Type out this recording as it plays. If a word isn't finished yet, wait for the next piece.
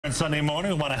On Sunday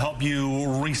morning, we want to help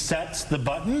you reset the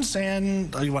buttons,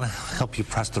 and we want to help you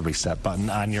press the reset button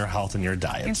on your health and your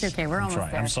diet. It's okay, we're almost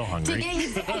there. I'm so hungry. And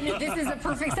this is a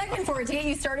perfect segment for it. To get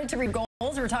you started to read goals,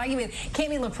 we're talking with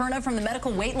Cami LaPerna from the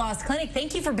Medical Weight Loss Clinic.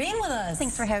 Thank you for being with us.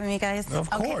 Thanks for having me, guys. Of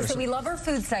course. Okay, so we love our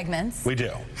food segments. We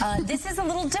do. This is a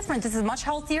little different. This is much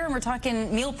healthier, and we're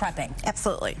talking meal prepping.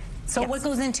 Absolutely. So what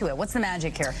goes into it? What's the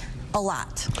magic here? A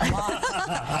lot. A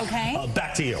lot. Okay.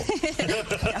 Back to you.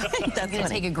 That's going to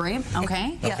take a grape.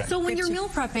 Okay. Yeah. So when you're meal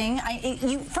prepping,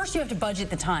 first you have to budget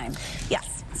the time.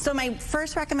 Yes. So my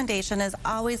first recommendation is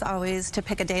always to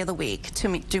pick a day of the week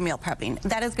to do meal prepping.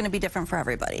 That is going to be different for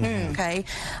everybody. Okay.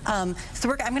 So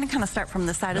I'm going to kind of start from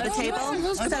the side of the table.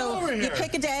 So you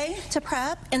pick a day to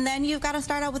prep, and then you've got to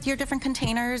start out with your different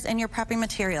containers and your prepping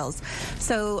materials.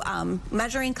 So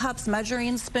measuring cups,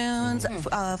 measuring spoons,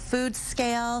 food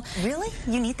scale. Really?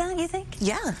 You need that, you think?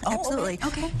 Yeah, absolutely.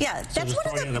 Okay. Yeah. So just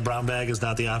throwing it in a brown bag is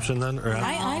not the option then? Or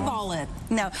I eyeball it.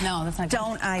 No, that's not good.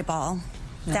 Don't eyeball.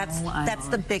 That's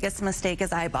the biggest mistake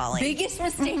is eyeballing. Biggest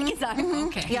mistake is eyeballing.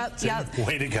 Okay. Yep.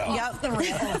 Way to go.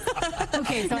 Yep.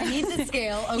 Okay, so I need the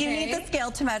scale. Okay. You need the scale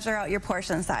to measure out your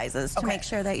portion sizes to make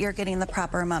sure that you're getting the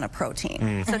proper amount of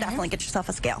protein. So definitely get yourself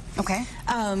a scale. Okay.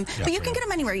 But you can get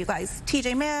them anywhere, you guys.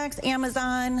 TJ Maxx,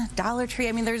 Amazon, Dollar Tree.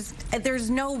 I mean,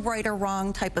 there's no right or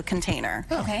wrong type of container.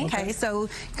 Okay. So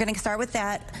you're going to start with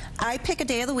that. I pick a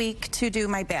day of the week to do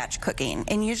my batch cooking,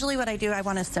 and usually what I do, I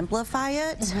want to simplify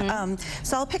it.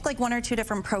 So I'll pick like 1 or 2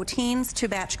 different proteins to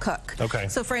batch cook. Okay.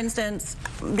 So for instance,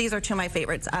 these are 2 of my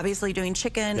favorites, obviously doing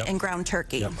chicken and ground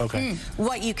turkey. Okay.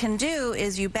 What you can do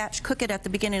is you batch cook it at the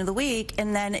beginning of the week,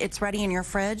 and then it's ready in your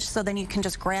fridge, so then you can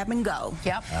just grab and go.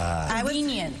 Yep.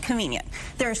 Convenient.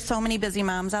 There are so many busy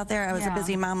moms out there. I was a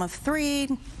busy mom of 3.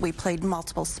 We played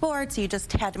multiple sports. You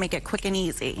just had to make it quick and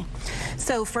easy.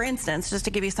 So for instance, just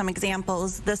to give you some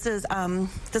examples, this is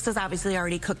obviously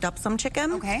already cooked up some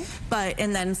chicken. Okay.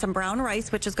 And then some brown rice,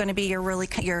 which is going to be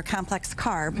your complex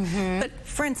carb. But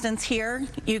for instance, here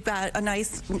you've got a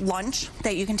nice lunch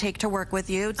that you can take to work with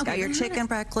you. It's got your chicken,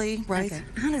 broccoli, rice. Okay.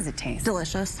 How does it taste?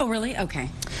 Delicious. Oh, really? Okay.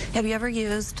 Have you ever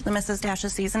used the Mrs.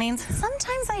 Dash's seasonings?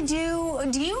 Sometimes I do.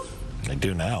 Do you? I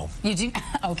do now. You do?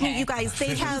 Okay. You guys,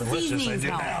 they have seasonings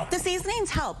help. The seasonings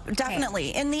help,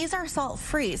 definitely. And these are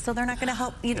salt-free, so they're not going to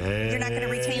help you. You're not going to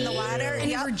retain the water.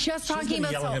 And you were just talking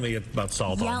about yelling at me about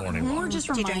salt all morning long. Do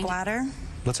you drink water?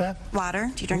 What's that? Water.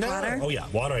 Do you drink water? Oh, yeah.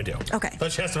 Water I do. Okay.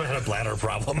 But she has to have a bladder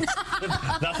problem.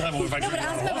 Not that I'm if I drink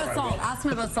ask me about salt. Ask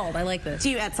me about salt. I like this.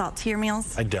 Do you add salt to your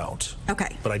meals? I don't.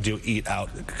 Okay. But I do eat out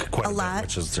quite a lot. bit,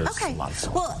 which is there's a lot of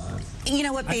salt. Well, you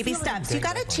know what? Baby steps. You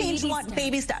got to change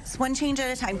baby steps, one change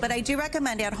at a time. But I do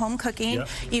recommend at home cooking,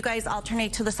 you guys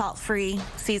alternate to the salt-free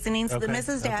seasonings. The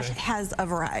Mrs. Dash has a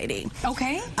variety.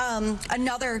 Okay.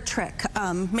 Another trick,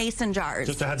 mason jars.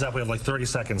 Just a heads up, we have like 30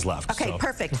 seconds left. Okay,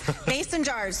 perfect. Mason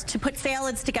jars to put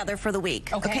salads together for the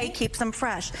week. Okay, keeps them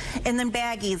fresh. And then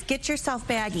baggies. Get yourself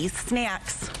baggies,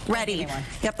 snacks ready.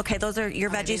 Yep. Okay, those are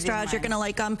your veggie straws. You're gonna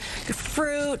like them.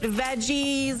 Fruit,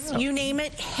 veggies, you name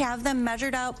it. Have them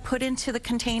measured out, put into the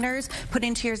containers, put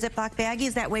into your Ziploc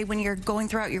baggies. That way, when you're going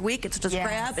throughout your week, it's just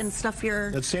grab and stuff your.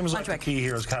 It seems like the key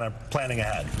here is kind of planning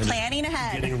ahead. Planning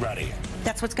ahead. Getting ready.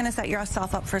 That's what's going to set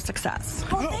yourself up for success.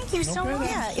 Oh, thank you so much.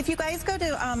 Yeah, if you guys go to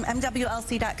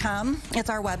MWLC.com, it's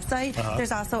our website.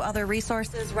 There's also other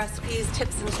resources, recipes,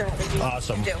 tips, and strategies.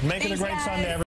 Awesome. Making a great Sunday, everyone.